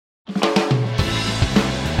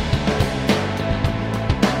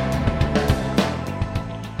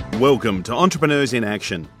Welcome to Entrepreneurs in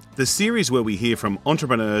Action, the series where we hear from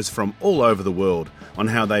entrepreneurs from all over the world on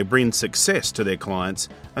how they bring success to their clients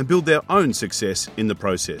and build their own success in the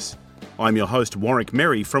process. I'm your host, Warwick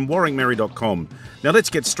Merry from warwickmerry.com. Now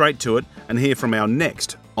let's get straight to it and hear from our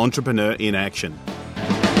next Entrepreneur in Action.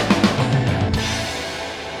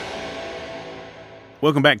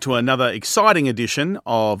 Welcome back to another exciting edition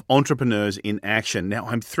of Entrepreneurs in Action. Now,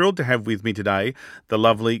 I'm thrilled to have with me today the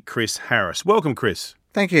lovely Chris Harris. Welcome, Chris.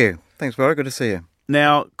 Thank you. Thanks, Warwick. Good to see you.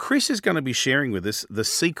 Now, Chris is going to be sharing with us the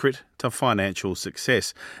secret to financial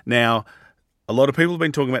success. Now, a lot of people have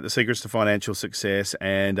been talking about the secrets to financial success,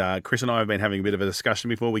 and Chris and I have been having a bit of a discussion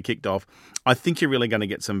before we kicked off. I think you're really going to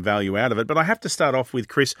get some value out of it, but I have to start off with,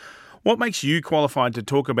 Chris, what makes you qualified to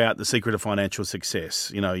talk about the secret of financial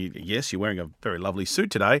success? You know, yes, you're wearing a very lovely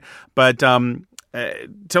suit today, but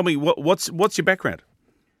tell me, what's your background?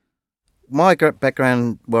 My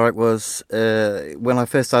background, Warwick, was when I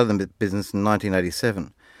first started the business in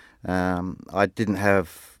 1987. I didn't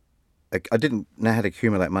know how to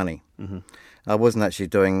accumulate money. Mm-hmm. I wasn't actually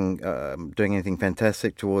doing anything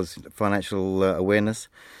fantastic towards financial awareness.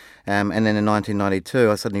 And then in 1992,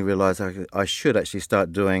 I suddenly realised I should actually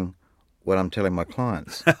start doing what I'm telling my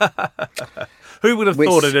clients. Who would have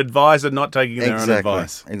thought an advisor not taking their own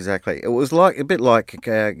advice? Exactly. It was a bit like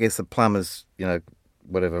I guess the plumbers,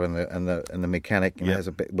 whatever, and the mechanic has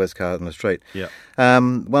a worst car on the street. Yeah.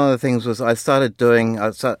 One of the things was I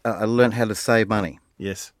learned how to save money.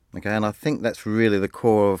 Yes. Okay, and I think that's really the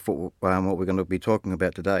core of what we're going to be talking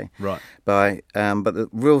about today. Right. But the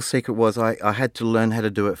real secret was I had to learn how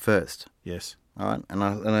to do it first. Yes. All right, and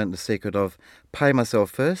I learned the secret of pay myself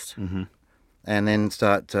first, mm-hmm. and then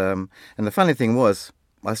start. And the funny thing was,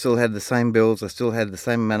 I still had the same bills. I still had the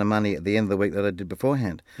same amount of money at the end of the week that I did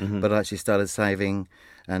beforehand. Mm-hmm. But I actually started saving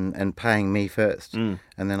and paying me first, and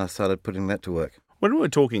then I started putting that to work. When we were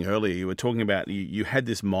talking earlier, you were talking about you had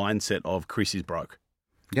this mindset of Chris is broke.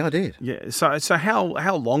 Yeah, I did. Yeah. So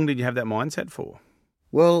how long did you have that mindset for?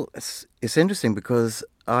 Well, it's interesting because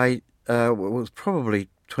it was probably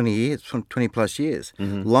 20 plus years,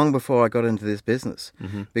 mm-hmm. long before I got into this business,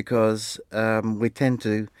 mm-hmm. because we tend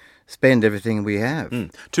to spend everything we have.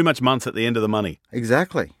 Too much month at the end of the money.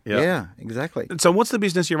 Exactly. Yep. Yeah, exactly. So what's the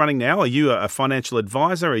business you're running now? Are you a financial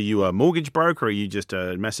advisor? Are you a mortgage broker? Are you just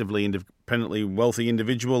a massively independently wealthy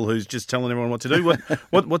individual who's just telling everyone what to do?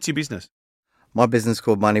 What's your business? My business is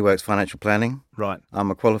called MoneyWorks Financial Planning. Right. I'm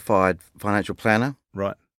a qualified financial planner.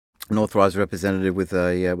 Right. An authorised representative with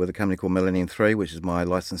a company called Millennium 3, which is my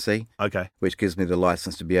licensee. Okay. Which gives me the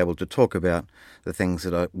license to be able to talk about the things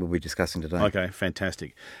that I will be discussing today. Okay,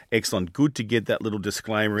 fantastic. Excellent. Good to get that little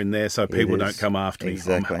disclaimer in there so people don't come after me.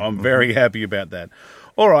 Exactly. I'm very happy about that.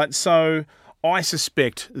 All right, so I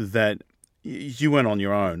suspect that you went on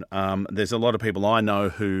your own. There's a lot of people I know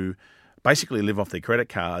who basically live off their credit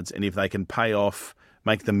cards, and if they can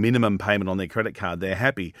make the minimum payment on their credit card, they're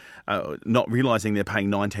happy, not realising they're paying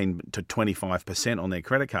 19 to 25% on their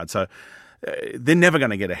credit card. So they're never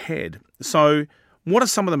going to get ahead. So what are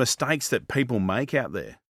some of the mistakes that people make out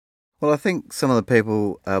there? Well, I think some of the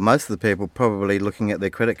people, most of the people probably looking at their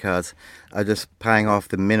credit cards are just paying off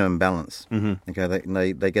the minimum balance. Mm-hmm.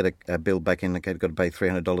 Okay, they get a bill back in, okay, they've got to pay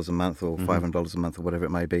 $300 a month or $500 a month or whatever it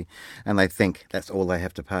may be, and they think that's all they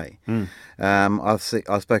have to pay. I've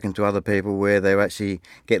spoken to other people where they actually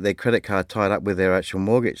get their credit card tied up with their actual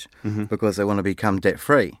mortgage because they want to become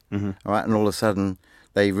debt-free, all right, and all of a sudden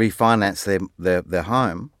they refinance their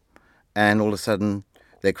home, and all of a sudden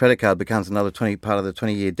their credit card becomes another part of the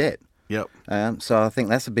 20-year debt. Yep. So I think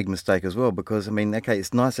that's a big mistake as well because, okay,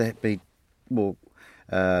 it's nice to be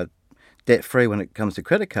debt-free when it comes to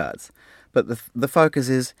credit cards, but the focus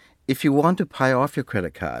is if you want to pay off your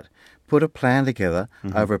credit card, put a plan together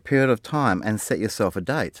over a period of time and set yourself a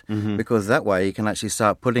date because that way you can actually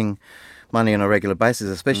start putting money on a regular basis,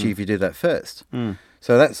 especially if you do that first.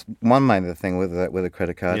 So that's one main thing with a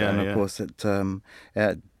credit card, of course,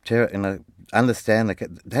 understand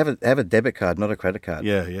have a debit card, not a credit card.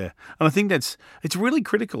 Yeah. And I think it's really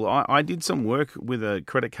critical. I did some work with a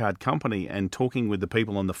credit card company and talking with the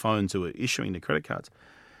people on the phones who were issuing the credit cards.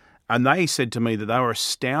 And they said to me that they were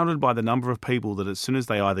astounded by the number of people that as soon as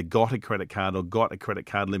they either got a credit card or got a credit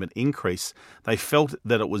card limit increase, they felt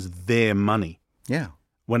that it was their money. Yeah.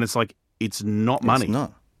 When it's like, it's not money.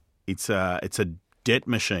 It's not. It's a debt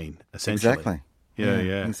machine, essentially. Exactly.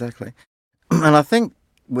 Yeah. Exactly. And I think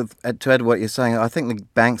to add to what you're saying, I think the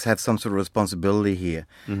banks have some sort of responsibility here.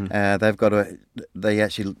 They've got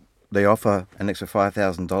they offer an extra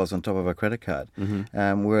 $5,000 on top of a credit card,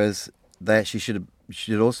 whereas they actually should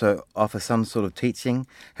should also offer some sort of teaching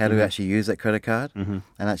how to actually use that credit card and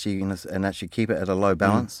actually keep it at a low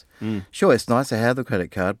balance. Sure, it's nice to have the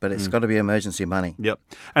credit card, but it's got to be emergency money. Yep.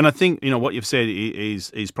 And I think, what you've said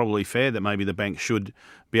is probably fair, that maybe the bank should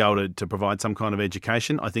be able to provide some kind of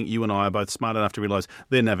education. I think you and I are both smart enough to realise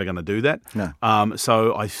they're never going to do that. No.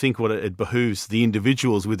 So I think what it behooves the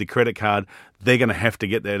individuals with the credit card, they're going to have to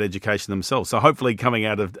get that education themselves. So hopefully coming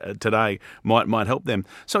out of today might help them.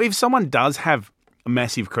 So if someone does have a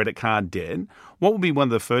massive credit card debt, what would be one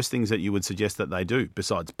of the first things that you would suggest that they do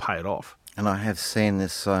besides pay it off? And I have seen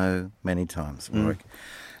this so many times, Warwick.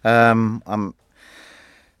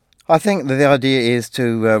 I think that the idea is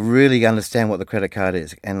to really understand what the credit card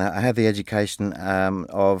is, and I have the education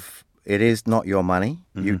of it is not your money.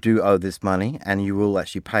 You do owe this money, and you will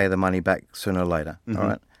actually pay the money back sooner or later. All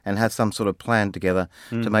right, and have some sort of plan together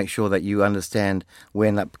to make sure that you understand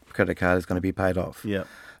when that credit card is going to be paid off. Yeah.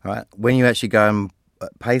 All right. When you actually go and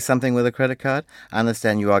pay something with a credit card,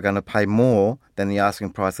 understand you are going to pay more than the asking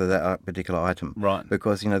price of that particular item. Right.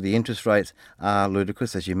 Because, the interest rates are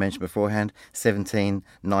ludicrous, as you mentioned beforehand, 17,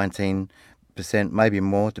 19%, maybe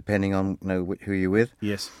more, depending on who you're with.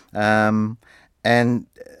 Yes. And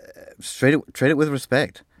treat it with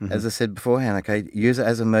respect. As I said beforehand, okay, use it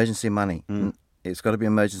as emergency money. It's got to be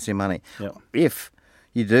emergency money. Yep. If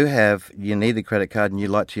you need the credit card and you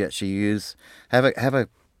like to actually have a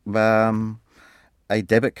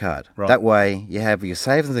debit card. Right. That way you have your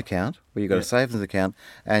savings account, where you've got a savings account,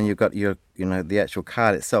 and you've got your, the actual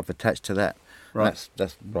card itself attached to that. Right.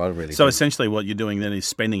 That's what I really So do. essentially what you're doing then is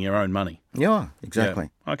spending your own money. Yeah, exactly.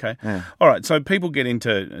 Yeah. Okay. Yeah. All right. So people get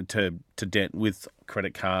into debt with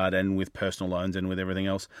credit card and with personal loans and with everything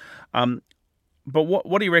else. But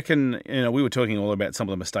what do you reckon, we were talking all about some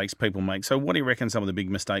of the mistakes people make. So what do you reckon some of the big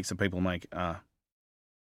mistakes that people make are?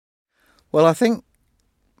 Well, I think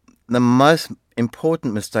the most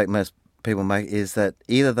important mistake most people make is that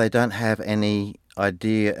either they don't have any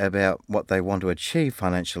idea about what they want to achieve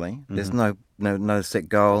financially. There's no set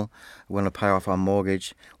goal. We want to pay off our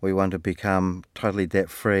mortgage. We want to become totally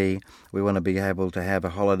debt-free. We want to be able to have a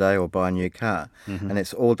holiday or buy a new car. And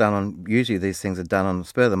it's all done on, usually these things are done on the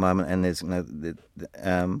spur of the moment, and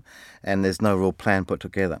there's no real plan put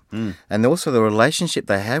together. And also the relationship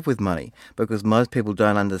they have with money, because most people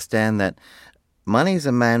don't understand that money is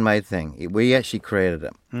a man-made thing. We actually created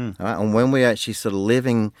it. All right? And when we're actually sort of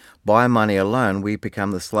living by money alone, we become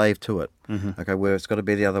the slave to it. Okay, where it's got to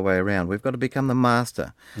be the other way around. We've got to become the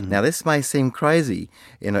master. Now, this may seem crazy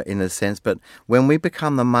in a sense, but when we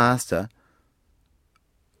become the master,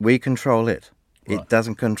 we control it. It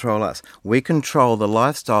doesn't control us. We control the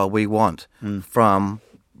lifestyle we want from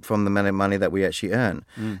the money that we actually earn.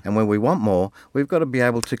 And when we want more, we've got to be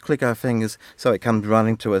able to click our fingers so it comes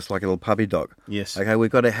running to us like a little puppy dog. Yes. Okay, we've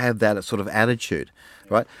got to have that sort of attitude,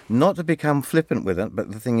 right? Not to become flippant with it,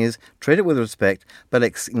 but the thing is, treat it with respect, but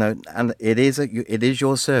and it is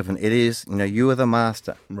your servant. It is, you are the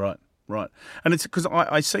master. Right. And it's because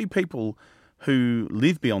I see people who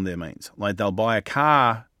live beyond their means. Like they'll buy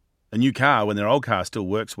a new car when their old car still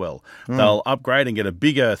works well. They'll upgrade and get a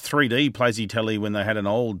bigger 3D Plazzy telly when they had an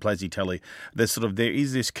old Plazzy telly. There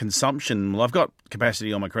is this consumption. Well, I've got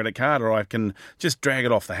capacity on my credit card, or I can just drag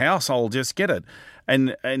it off the house. I'll just get it.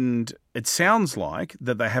 And it sounds like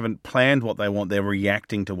that they haven't planned what they want. They're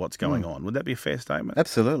reacting to what's going on. Would that be a fair statement?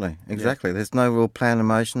 Absolutely, exactly. Yeah. There's no real plan in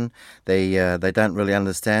motion. They don't really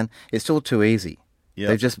understand. It's all too easy.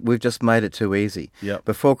 Yep. We've just made it too easy. Yep.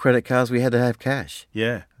 Before credit cards, we had to have cash.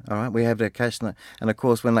 Yeah. All right, we had to have cash, and of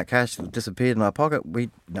course, when that cash disappeared in our pocket,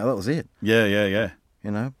 that was it. Yeah.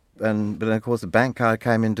 But then of course the bank card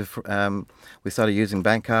came into. We started using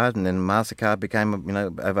bank card, and then MasterCard became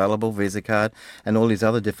available, Visa card, and all these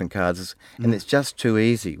other different cards, and it's just too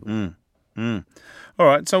easy. All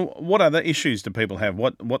right. So, what other issues do people have?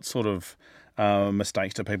 What sort of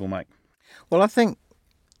mistakes do people make? Well, I think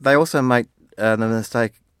they also make the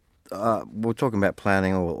mistake. We're talking about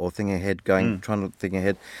planning or thinking ahead, trying to think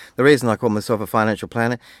ahead. The reason I call myself a financial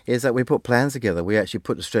planner is that we put plans together. We actually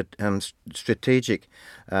put strategic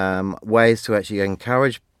ways to actually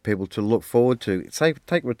encourage people to look forward to. Say,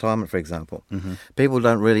 take retirement, for example. People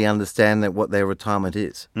don't really understand what their retirement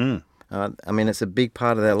is. I mean, it's a big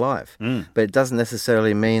part of their life, but it doesn't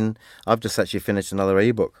necessarily mean. I've just actually finished another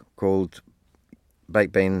ebook called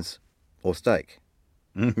Baked Beans or Steak.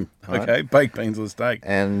 Okay, right? Baked beans or steak.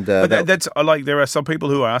 And that's like there are some people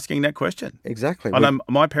who are asking that question. Exactly. I know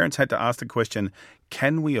my parents had to ask the question,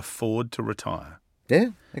 can we afford to retire? Yeah,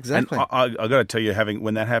 exactly. And I got to tell you,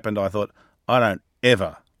 when that happened, I thought, I don't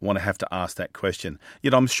ever want to have to ask that question.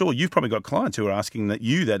 Yet I'm sure you've probably got clients who are asking that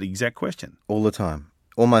exact question. All the time.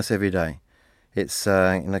 Almost every day. It's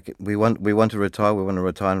we want to retire. We want to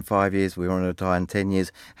retire in 5 years. We want to retire in 10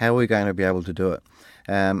 years. How are we going to be able to do it?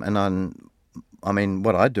 I mean,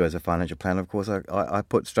 what I do as a financial planner, of course, I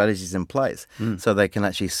put strategies in place so they can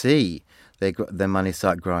actually see their money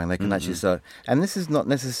start growing. They can actually start, and this is not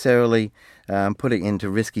necessarily putting into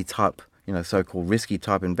risky type, so-called risky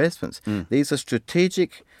type investments. These are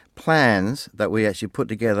strategic plans that we actually put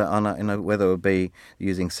together on whether it be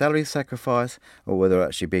using salary sacrifice or whether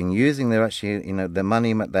actually the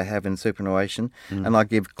money that they have in superannuation. And I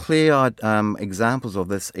give clear examples of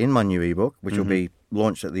this in my new ebook, which will be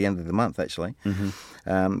launched at the end of the month actually,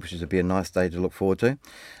 which will be a nice day to look forward to.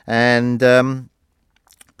 And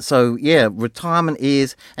so yeah, retirement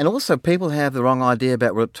is, and also people have the wrong idea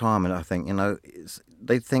about retirement. I think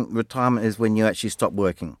they think retirement is when you actually stop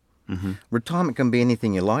working. Retirement can be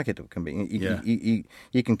anything you like. It can be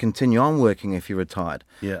you can continue on working if you're retired.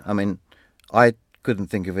 Yeah. I mean, I couldn't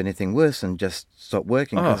think of anything worse than just stop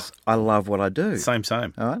working because I love what I do. Same.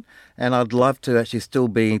 All right, and I'd love to actually still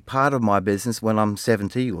be part of my business when I'm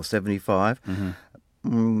 70 or 75.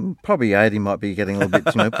 Probably 80 might be getting a little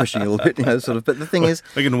bit, pushing a little bit, sort of. But the thing is,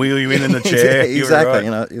 we can wheel you in the chair. Exactly.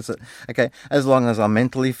 Right. Okay. As long as I'm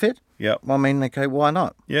mentally fit. Yeah. I mean, okay, why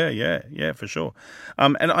not? Yeah, for sure.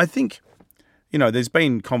 And I think, there's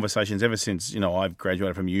been conversations ever since, I've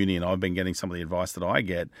graduated from uni and I've been getting some of the advice that I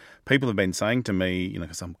get. People have been saying to me,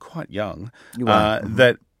 because I'm quite young,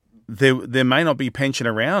 that there may not be pension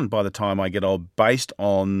around by the time I get old based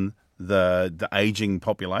on the aging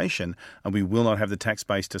population, and we will not have the tax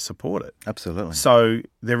base to support it. Absolutely. So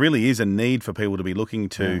there really is a need for people to be looking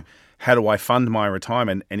to how do I fund my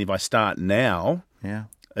retirement, and if I start now,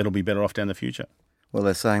 it'll be better off down the future. Well,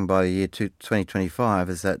 they're saying by the year 2025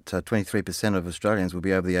 is that 23% of Australians will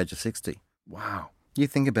be over the age of 60. Wow. You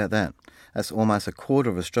think about that. That's almost a quarter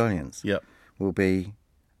of Australians will be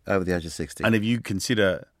over the age of 60. And if you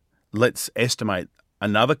consider, let's estimate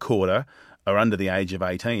another quarter are under the age of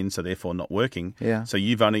 18, so therefore not working. Yeah. So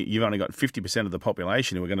you've only got 50% of the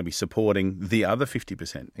population who are going to be supporting the other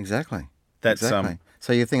 50%. Exactly. That's exactly.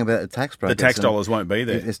 So you think about the tax brackets. The tax dollars won't be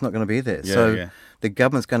there. It's not going to be there. The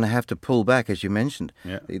government's going to have to pull back, as you mentioned.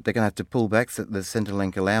 Yeah. They're going to have to pull back the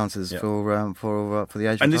Centrelink allowances for the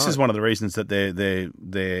age. And this is one of the reasons that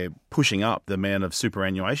they're pushing up the amount of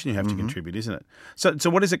superannuation you have to contribute, isn't it? So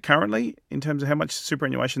what is it currently in terms of how much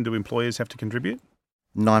superannuation do employers have to contribute?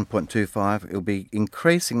 9.25. It'll be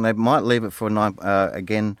increasing. They might leave it for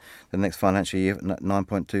again the next financial year,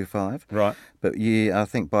 9.25. Right. But I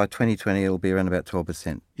think by 2020 it'll be around about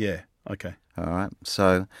 12%. Yeah. Okay. All right.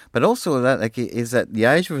 So, but also that is that the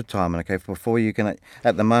age of retirement. Okay, before you can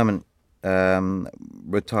at the moment,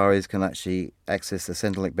 retirees can actually access the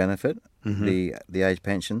Centrelink benefit, the age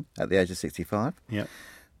pension at the age of 65. Yeah.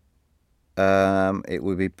 It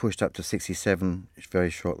will be pushed up to 67 very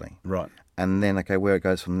shortly. Right. And then, where it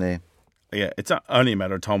goes from there. Yeah, it's only a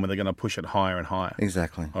matter of time when they're going to push it higher and higher.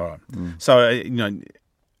 Exactly. All right. So,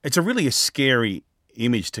 it's a scary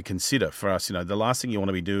image to consider for us. The last thing you want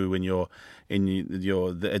to be doing when you're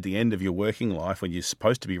at the end of your working life, when you're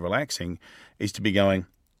supposed to be relaxing, is to be going,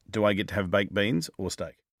 do I get to have baked beans or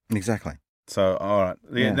steak? Exactly. So, all right.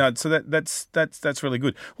 So that's really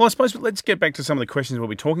good. Well, I suppose let's get back to some of the questions we'll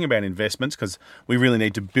be talking about investments, because we really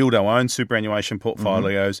need to build our own superannuation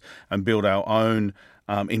portfolios and build our own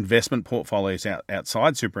investment portfolios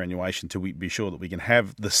outside superannuation to be sure that we can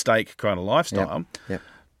have the steak kind of lifestyle. Yep.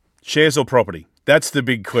 Shares or property? That's the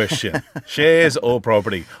big question. Shares or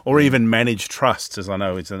property, or even managed trusts, as I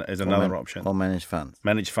know is another option. Or managed funds.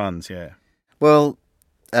 Managed funds, yeah. Well,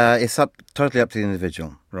 it's totally up to the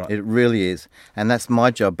individual. Right. It really is. And that's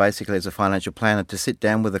my job, basically, as a financial planner, to sit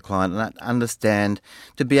down with a client and understand,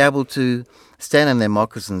 to be able to stand in their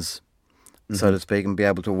moccasins, so to speak, and be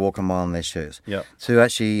able to walk a mile in their shoes. Yep. To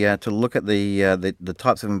actually to look at the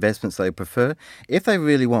types of investments they prefer. If they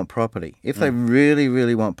really want property,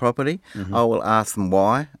 I will ask them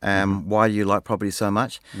why. Why do you like property so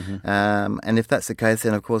much? And if that's the case,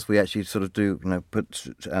 then of course we actually sort of do put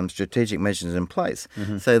strategic measures in place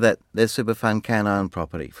so that their super fund can own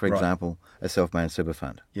property. For example, a self-managed super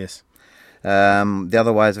fund. Yes. The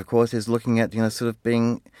other ways, of course, is looking at sort of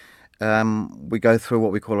being. We go through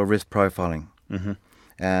what we call a risk profiling.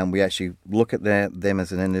 We actually look at them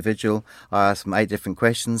as an individual. I ask them 8 different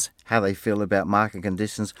questions: how they feel about market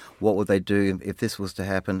conditions, what would they do if this was to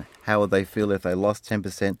happen, how would they feel if they lost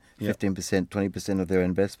 10%, 15%, 20% of their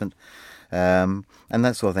investment, and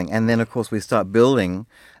that sort of thing. And then, of course, we start building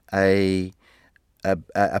a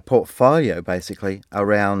portfolio, basically,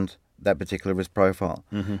 around that particular risk profile.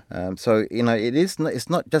 So it's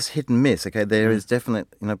not just hit and miss. Okay, there is definite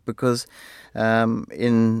because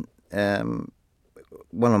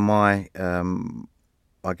one of my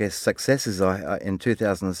I guess successes. I in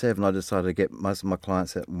 2007, I decided to get most of my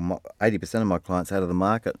clients, 80% of my clients, out of the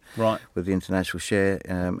market, Right. with the international share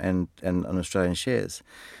and on Australian shares.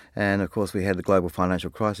 And of course, we had the global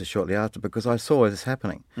financial crisis shortly after, because I saw this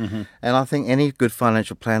happening. Mm-hmm. And I think any good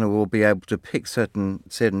financial planner will be able to pick certain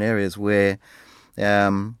areas where,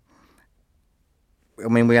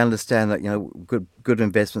 we understand that good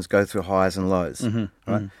investments go through highs and lows, right?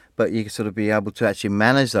 Mm-hmm. But you sort of be able to actually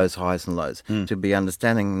manage those highs and lows, to be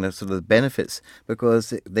understanding the sort of benefits,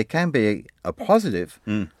 because there can be a positive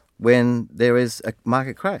when there is a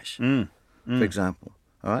market crash, for example.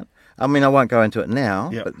 All right. I won't go into it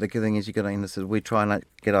now, but the good thing is we try and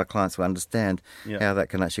get our clients to understand how that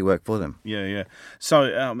can actually work for them. Yeah.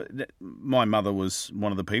 So my mother was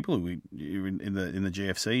one of the people who in the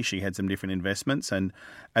GFC. She had some different investments, and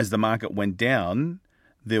as the market went down,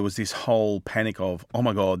 there was this whole panic of, oh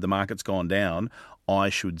my God, the market's gone down, I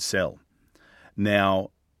should sell.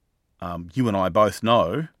 Now, you and I both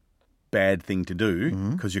know, bad thing to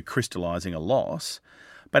do, because you're crystallising a loss.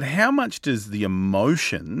 But how much does the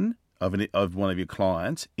emotion of one of your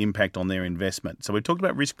clients impact on their investment? So we've talked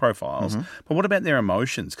about risk profiles, but what about their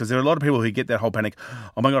emotions? Because there are a lot of people who get that whole panic,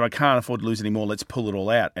 oh my God, I can't afford to lose anymore, let's pull it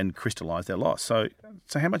all out and crystallise their loss. So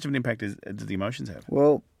how much of an impact do the emotions have?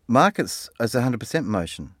 Well, markets is 100%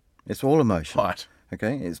 emotion. It's all emotion. Right.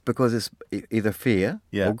 Okay? It's because it's either fear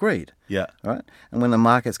or greed. Yeah. Right? And when the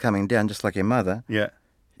market's coming down, just like your mother,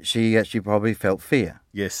 she actually probably felt fear.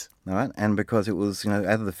 Yes. All right? And because it was, out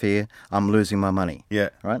of the fear, I'm losing my money. Yeah.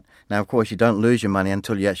 Right? Now, of course, you don't lose your money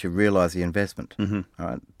until you actually realise the investment. All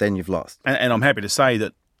right? Then you've lost. And I'm happy to say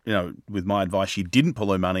that, with my advice, she didn't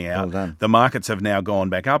pull her money out. Well done. The markets have now gone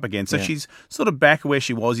back up again. So she's sort of back where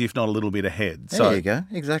she was, if not a little bit ahead. There you go.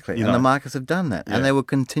 Exactly. And the markets have done that. And they will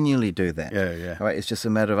continually do that. Yeah. All right? It's just a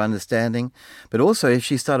matter of understanding. But also, if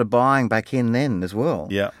she started buying back in then as well.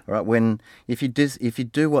 Yeah. All right? If you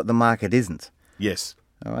do what the market isn't. Yes.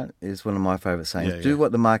 All right? Is one of my favourite sayings. Do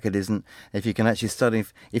what the market isn't. If you can actually study,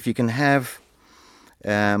 if you can have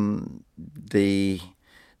the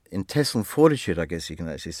intestinal fortitude, I guess you can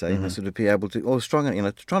actually say, sort of be able to, or strong,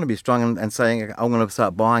 trying to be strong and saying, I'm going to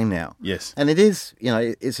start buying now. Yes. And it is,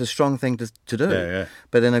 it's a strong thing to do. Yeah.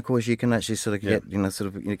 But then, of course, you can actually sort of get,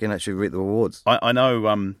 you can actually reap the rewards. I know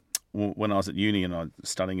when I was at uni and I was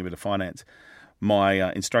studying a bit of finance,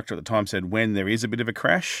 my instructor at the time said, when there is a bit of a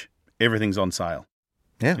crash, everything's on sale.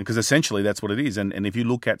 Yeah. Because essentially that's what it is. And if you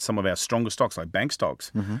look at some of our stronger stocks, like bank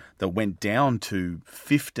stocks, that went down to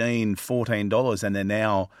 $15, $14 and they're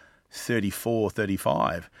now $34,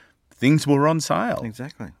 $35, things were on sale.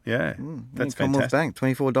 Exactly. Yeah. That's Commonwealth fantastic.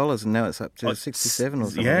 Bank, $24, and now it's up to 67 or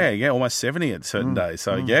something. Yeah, almost 70 at certain days.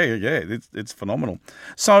 So it's phenomenal.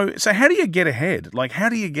 So how do you get ahead? Like, how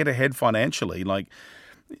do you get ahead financially? Like,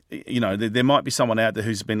 there might be someone out there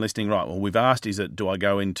who's been listening, right, well, we've asked, do I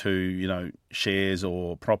go into, shares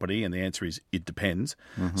or property? And the answer is, it depends.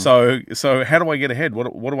 So how do I get ahead?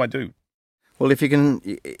 What do I do? Well, if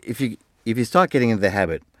you start getting into the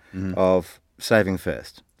habit of saving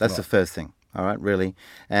first, that's the first thing, all right, really.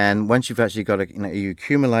 And once you've actually got you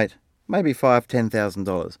accumulate maybe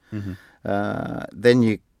 $5,000-$10,000, then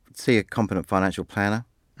you see a competent financial planner.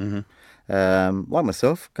 Like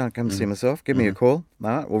myself, come see myself, give me a call, all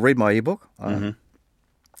right, or read my ebook,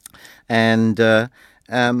 and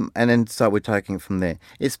then start with taking it from there.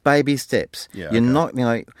 It's baby steps. Yeah, You're not,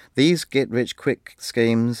 these get-rich-quick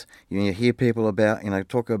schemes. You hear people about,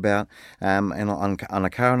 talk about, and on a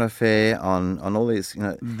current affair, on all these,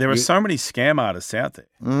 There are so many scam artists out there.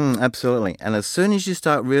 Absolutely. And as soon as you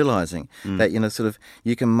start realising that, sort of,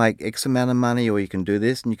 you can make X amount of money, or you can do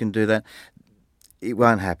this and you can do that, it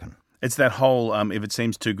won't happen. It's that whole, if it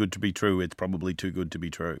seems too good to be true, it's probably too good to be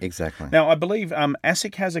true. Exactly. Now, I believe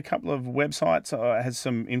ASIC has a couple of websites, has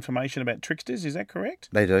some information about tricksters. Is that correct?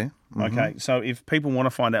 They do. Okay, so if people want to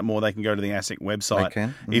find out more, they can go to the ASIC website.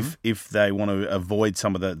 They can. If they want to avoid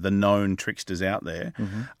some of the known tricksters out there.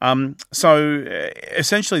 So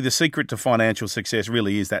essentially, the secret to financial success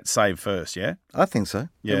really is that save first, yeah? I think so.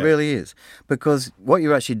 Yeah. It really is. Because what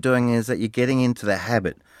you're actually doing is that you're getting into the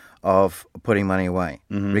habit of putting money away,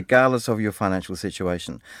 regardless of your financial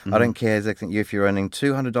situation. I don't care exactly if you're earning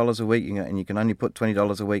 $200 a week and you can only put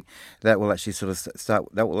 $20 a week. That will actually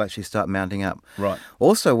start mounting up. Right.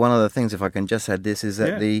 Also, one of the things, if I can just add this, is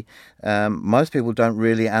that the most people don't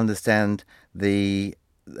really understand the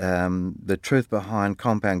truth behind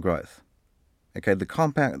compound growth. Okay, the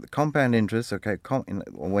compound interest. Okay,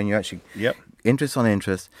 when you actually interest on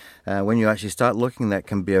interest, when you actually start looking, that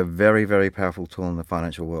can be a very, very powerful tool in the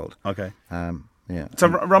financial world. Okay. Yeah. So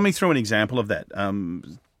run me through an example of that.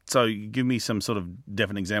 So give me some sort of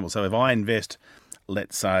definite example. So if I invest,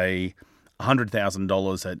 let's say,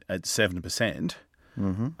 $100,000 at 7%,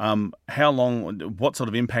 how long? What sort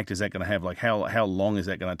of impact is that going to have? Like how long is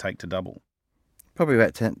that going to take to double? Probably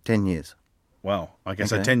about 10 years. Wow. Okay,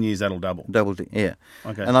 so 10 years that'll double. Yeah.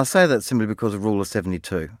 Okay. And I say that simply because of Rule of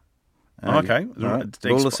 72. Okay. Right.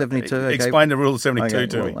 Rule of 72. Okay. Explain the Rule of 72 okay,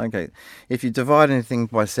 to me. Okay. If you divide anything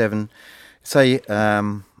by 7, say,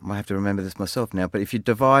 I have to remember this myself now, but if you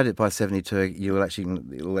divide it by 72,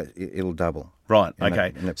 it'll double. Right. in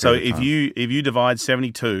Okay. a So period of time. if you divide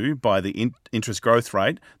 72 by the interest growth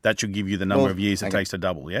rate, that should give you the number of years it takes to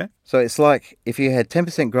double. Yeah. So it's like if you had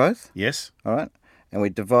 10% growth, Yes. all right, and we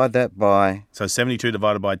divide that by... So 72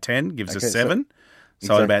 divided by 10 gives us Okay, 7. So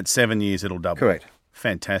exactly. about 7 years it'll double. Correct.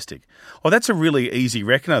 Fantastic. Oh, that's a really easy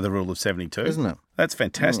reckoner, the Rule of 72. Isn't it? That's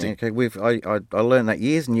fantastic. Okay, I learned that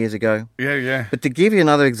years and years ago. Yeah. But to give you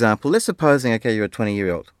another example, let's supposing, you're a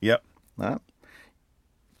 20-year-old. Yep. Right?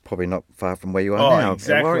 Probably not far from where you are Oh, now.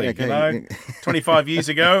 exactly. Okay. 25 years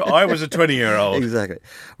ago, I was a 20-year-old. Exactly.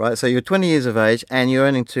 Right, so you're 20 years of age and you're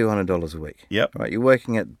earning $200 a week. Yep. Right, you're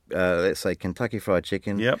working at, let's say, Kentucky Fried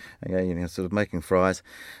Chicken. Yep. Okay, sort of making fries.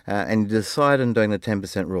 And you decide on doing the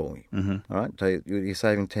 10% rule. Mm-hmm. All right, so you're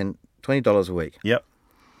saving $20 a week. Yep.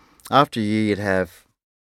 After a year, you'd have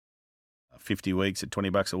 50 weeks at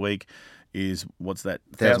 $20 a week is, what's that,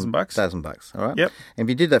 $1,000? $1,000, all right? Yep. And if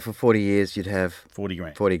you did that for 40 years, you'd have 40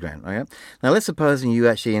 grand. 40 grand, okay? Now, let's suppose you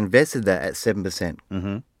actually invested that at 7%.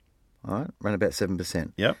 Mm-hmm. All right, around about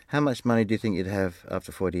 7%. Yep. How much money do you think you'd have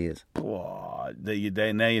after 40 years? Oh,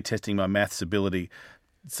 now you're testing my maths ability.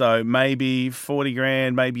 So maybe 40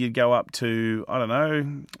 grand, maybe you'd go up to, I don't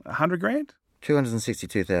know, 100 grand?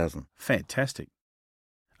 262,000. Fantastic.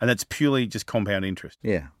 And that's purely just compound interest.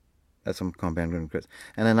 Yeah, that's some compound interest.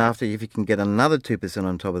 And then after, if you can get another 2%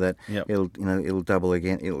 on top of that, Yep. it'll double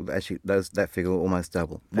again. It'll actually that figure will almost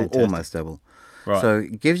double. Will Fantastic. almost double. Right. So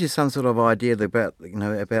it gives you some sort of idea about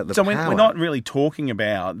about the So power. we're not really talking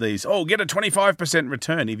about these, get a 25%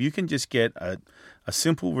 return. If you can just get a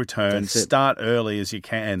simple return, That's it. start early as you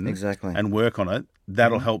can, Exactly. and work on it,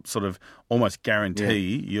 that'll help sort of almost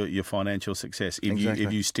guarantee your financial success if Exactly.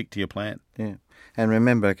 you stick to your plan. Yeah. And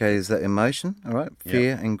remember, okay, is that emotion, all right?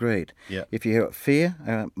 Fear and greed. Yep. If you have fear,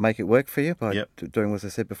 make it work for you by Yep. doing what I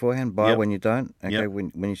said beforehand. Buy Yep. when you don't, okay, Yep.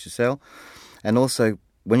 when you should sell. And also,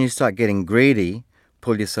 when you start getting greedy,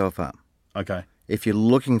 pull yourself up. Okay. If you're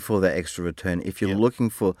looking for that extra return, if you're Yep. looking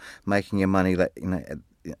for making your money that,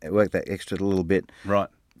 work that extra little bit, Right.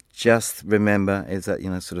 just remember is that,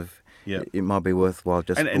 sort of, Yep. it might be worthwhile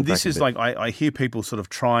just And pull this back a is bit. like, I hear people sort of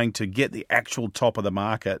trying to get the actual top of the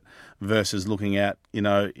market versus looking at,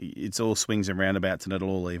 it's all swings and roundabouts and it'll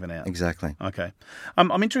all even out. Exactly. Okay.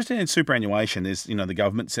 I'm interested in superannuation. There's, the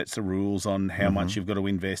government sets the rules on how much you've got to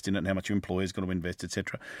invest in it and how much your employer's got to invest,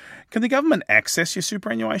 etc. Can the government access your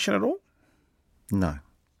superannuation at all? No.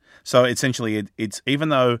 So essentially, it's even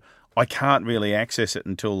though I can't really access it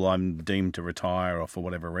until I'm deemed to retire or for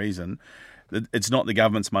whatever reason, it's not the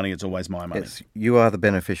government's money, it's always my money. You are the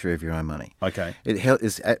beneficiary of your own money. Okay.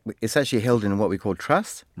 It's actually held in what we call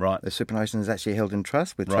trust. Right. The superannuation is actually held in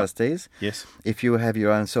trust with Right. trustees. Yes. If you have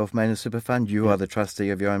your own self-managed super fund, you are the trustee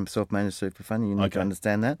of your own self-managed super fund. You need Okay. to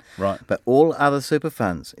understand that. Right. But all other super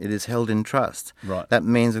funds, it is held in trust. Right. That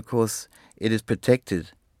means, of course, it is protected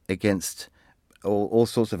against all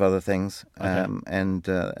sorts of other things. Okay. And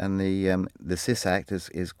the CIS Act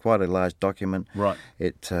is quite a large document. Right.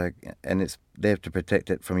 And it's there to protect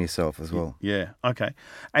it from yourself as well. Yeah. Okay.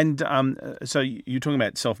 And so you're talking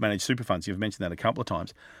about self-managed super funds. You've mentioned that a couple of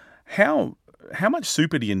times. How much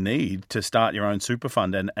super do you need to start your own super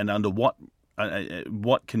fund, and under what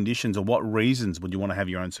conditions or what reasons would you want to have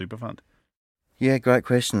your own super fund? Yeah, great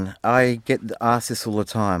question. I get asked this all the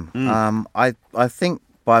time. I think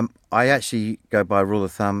I actually go by rule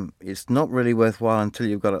of thumb. It's not really worthwhile until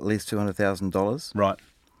you've got at least $200,000 Right.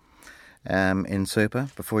 in super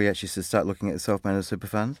before you actually should start looking at self-managed super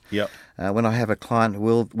funds. Yep. When I have a client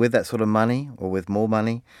with that sort of money or with more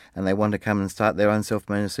money, and they want to come and start their own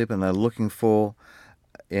self-managed super, and they're looking for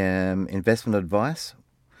investment advice,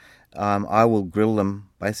 I will grill them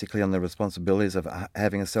basically on the responsibilities of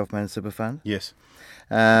having a self-managed super fund. Yes.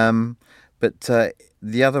 But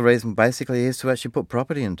the other reason basically is to actually put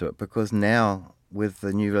property into it, because now with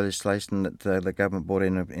the new legislation that the government brought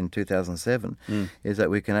in 2007, is that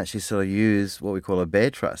we can actually sort of use what we call a bare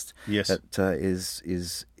trust. Yes. That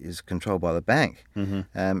is controlled by the bank.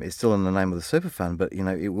 Mm-hmm. It's still in the name of the super fund, but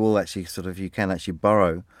it will actually you can actually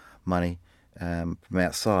borrow money from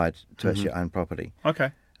outside to actually own property.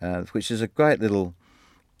 Okay. Which is a great little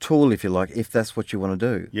tool, if you like, if that's what you want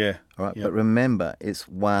to do. Yeah. All right. Yep. But remember, it's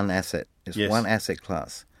one asset. It's Yes. one asset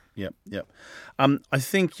class. Yep. I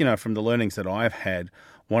think, from the learnings that I've had,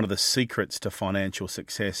 one of the secrets to financial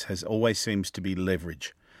success has always seems to be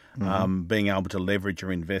leverage. Being able to leverage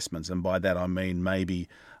your investments. And by that, I mean maybe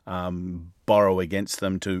borrow against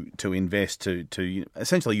them to invest, to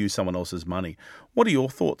essentially use someone else's money. What are your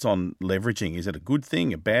thoughts on leveraging? Is it a good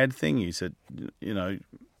thing, a bad thing? Is it,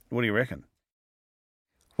 what do you reckon?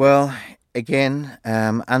 Well, again,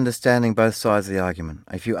 understanding both sides of the argument.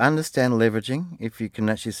 If you understand leveraging, if you can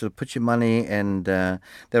actually sort of put your money, and there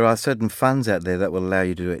are certain funds out there that will allow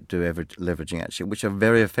you to do leveraging, actually, which are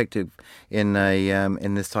very effective in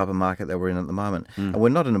this type of market that we're in at the moment. And we're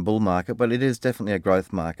not in a bull market, but it is definitely a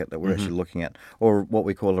growth market that we're actually looking at, or what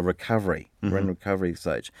we call a recovery. We're in recovery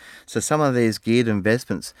stage. So some of these geared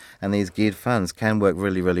investments and these geared funds can work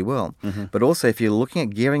really, really well. But also, if you're looking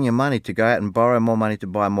at gearing your money to go out and borrow more money to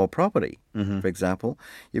buy more property, for example,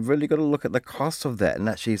 you've really got to look at the cost of that and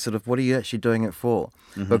actually sort of what are you actually doing it for?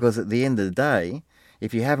 Because at the end of the day,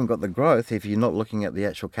 if you haven't got the growth, if you're not looking at the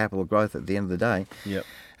actual capital growth at the end of the day,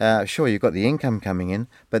 sure, you've got the income coming in,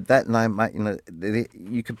 but that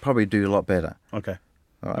you could probably do a lot better. Okay.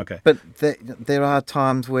 All right? Okay. But there are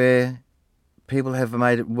times where people have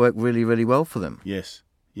made it work really, really well for them. Yes.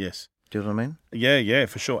 Do you know what I mean? Yeah,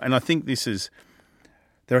 for sure. And I think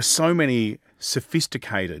there are so many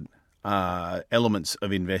sophisticated elements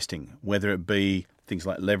of investing, whether it be things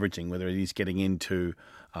like leveraging, whether it is getting into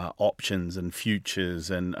options and futures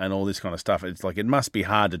and all this kind of stuff. It's like it must be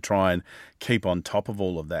hard to try and keep on top of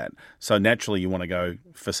all of that. So naturally you want to go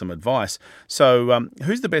for some advice. So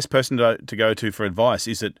who's the best person to go to for advice?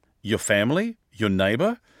 Is it your family, your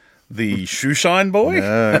neighbour, the shoeshine boy?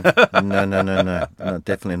 No,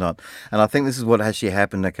 definitely not. And I think this is what actually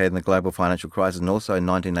happened, in the global financial crisis, and also in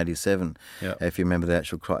 1987, if you remember the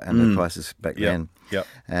actual crisis back then. Yep.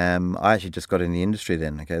 I actually just got in the industry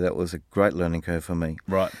then. That was a great learning curve for me.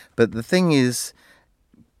 Right. But the thing is,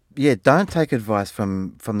 don't take advice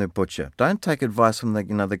from the butcher. Don't take advice from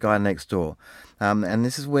the guy next door. And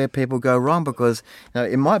this is where people go wrong, because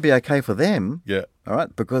it might be okay for them. Yeah. All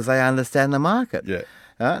right, because they understand the market. Yeah.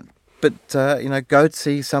 But go to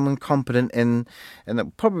see someone competent in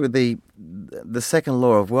probably the second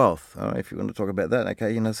law of wealth. If you want to talk about that,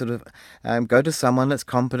 go to someone that's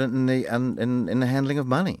competent in the handling of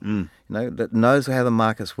money. That knows how the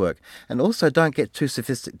markets work, and also don't get too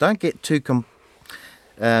sophisticated. Don't get too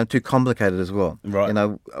complicated as well. Right.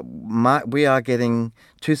 We are getting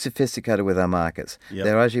too sophisticated with our markets. Yep.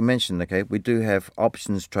 There, as you mentioned, we do have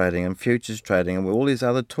options trading and futures trading and all these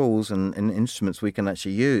other tools and instruments we can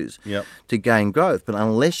actually use to gain growth. But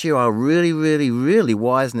unless you are really, really, really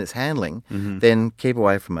wise in its handling, then keep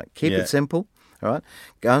away from it. Keep it simple. All right,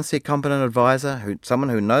 go and see a competent advisor, someone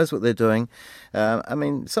who knows what they're doing.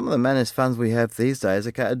 Some of the managed funds we have these days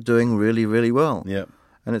are doing really, really well. Yeah.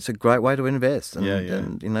 And it's a great way to invest.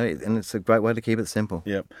 And, and it's a great way to keep it simple.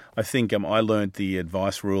 Yeah. I think I learned the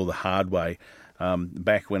advice rule the hard way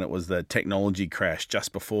back when it was the technology crash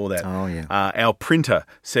just before that. Oh, yeah. Our printer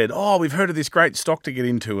said, we've heard of this great stock to get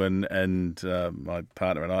into. And my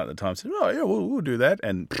partner and I at the time said, we'll do that.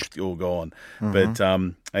 And all gone. But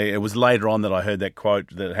it was later on that I heard that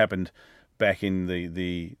quote that happened back in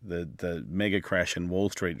the mega crash in Wall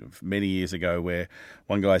Street many years ago, where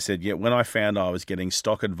one guy said, when I found I was getting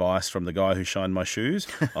stock advice from the guy who shined my shoes,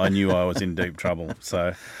 I knew I was in deep trouble.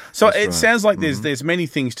 So it sounds like there's many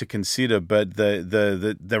things to consider, but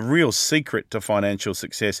the real secret to financial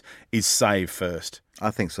success is save first. I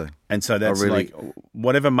think so. And so that's like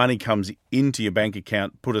whatever money comes into your bank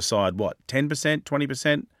account, put aside 10%,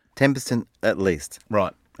 20%? 10% at least.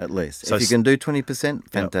 Right. At least. So if you can do 20%,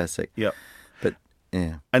 fantastic. Yep. But,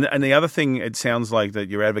 yeah. And the other thing it sounds like that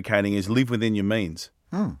you're advocating is live within your means.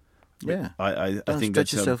 Yeah. I think stretch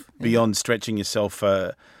that's yourself. Beyond stretching yourself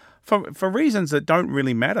for reasons that don't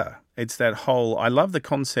really matter. It's that whole, I love the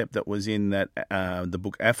concept that was in that the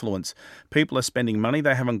book Affluence. People are spending money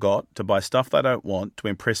they haven't got to buy stuff they don't want to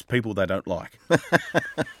impress people they don't like.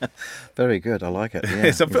 Very good. I like it.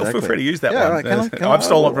 Yeah, so feel free to use that one. Right, I've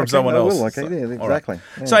stolen it from someone else. Exactly. Right.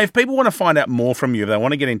 Yeah. So if people want to find out more from you, if they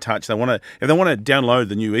want to get in touch, if they want to download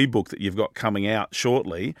the new ebook that you've got coming out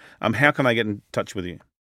shortly, how can they get in touch with you?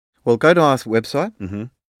 Well, go to our website.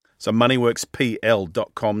 So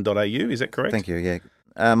moneyworkspl.com.au, is that correct? Thank you, yeah.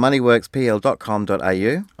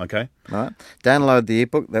 moneyworkspl.com.au. Okay. Right. Download the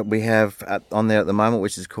ebook that we have on there at the moment,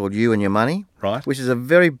 which is called You and Your Money. Right. Which is a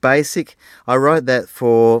very basic. I wrote that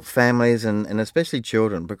for families and especially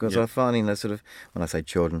children because I find, sort of, when I say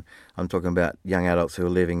children, I'm talking about young adults who are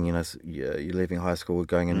leaving, you're leaving high school,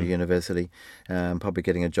 going into university, probably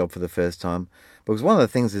getting a job for the first time. Because one of the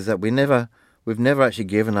things is that we've never actually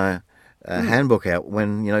given a handbook out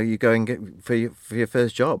when you go and get for your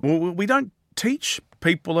first job. Well, we don't teach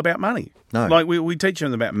people about money. No. Like we teach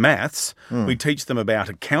them about maths, we teach them about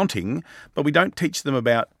accounting, but we don't teach them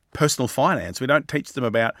about personal finance. We don't teach them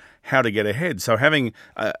about how to get ahead. So having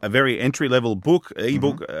a very entry-level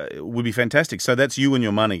ebook would be fantastic. So that's You and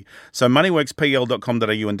Your Money. So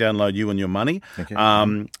moneyworkspl.com.au and download You and Your Money. Okay.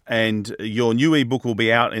 And your new ebook will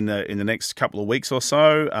be out in the next couple of weeks or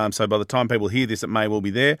so. So by the time people hear this, it may well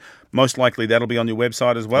be there. Most likely that'll be on your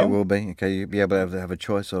website as well. It will be. Okay, you'll be able to have a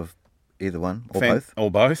choice of either one or both.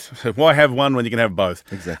 Or both. Why have one when you can have both?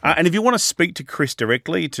 Exactly. And if you want to speak to Chris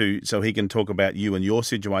directly so he can talk about you and your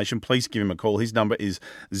situation, please give him a call. His number is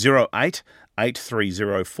 08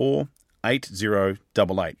 8304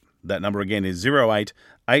 8088. That number again is 08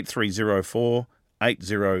 8304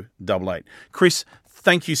 8088. Chris,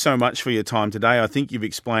 thank you so much for your time today. I think you've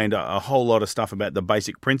explained a whole lot of stuff about the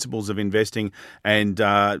basic principles of investing and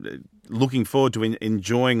looking forward to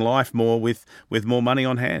enjoying life more with more money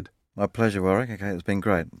on hand. My pleasure, Warwick. Okay, it's been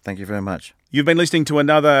great. Thank you very much. You've been listening to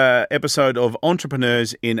another episode of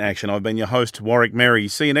Entrepreneurs in Action. I've been your host, Warwick Merry.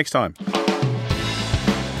 See you next time.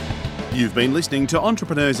 You've been listening to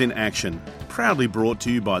Entrepreneurs in Action, proudly brought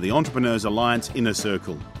to you by the Entrepreneurs Alliance Inner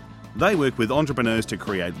Circle. They work with entrepreneurs to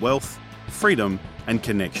create wealth, freedom and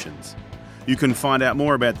connections. You can find out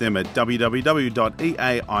more about them at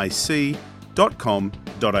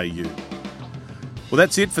www.eaic.com.au. Well,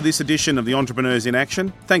 that's it for this edition of the Entrepreneurs in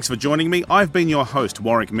Action. Thanks for joining me. I've been your host,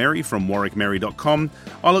 Warwick Merry from warwickmerry.com.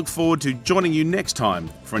 I look forward to joining you next time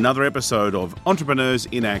for another episode of Entrepreneurs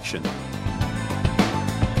in Action.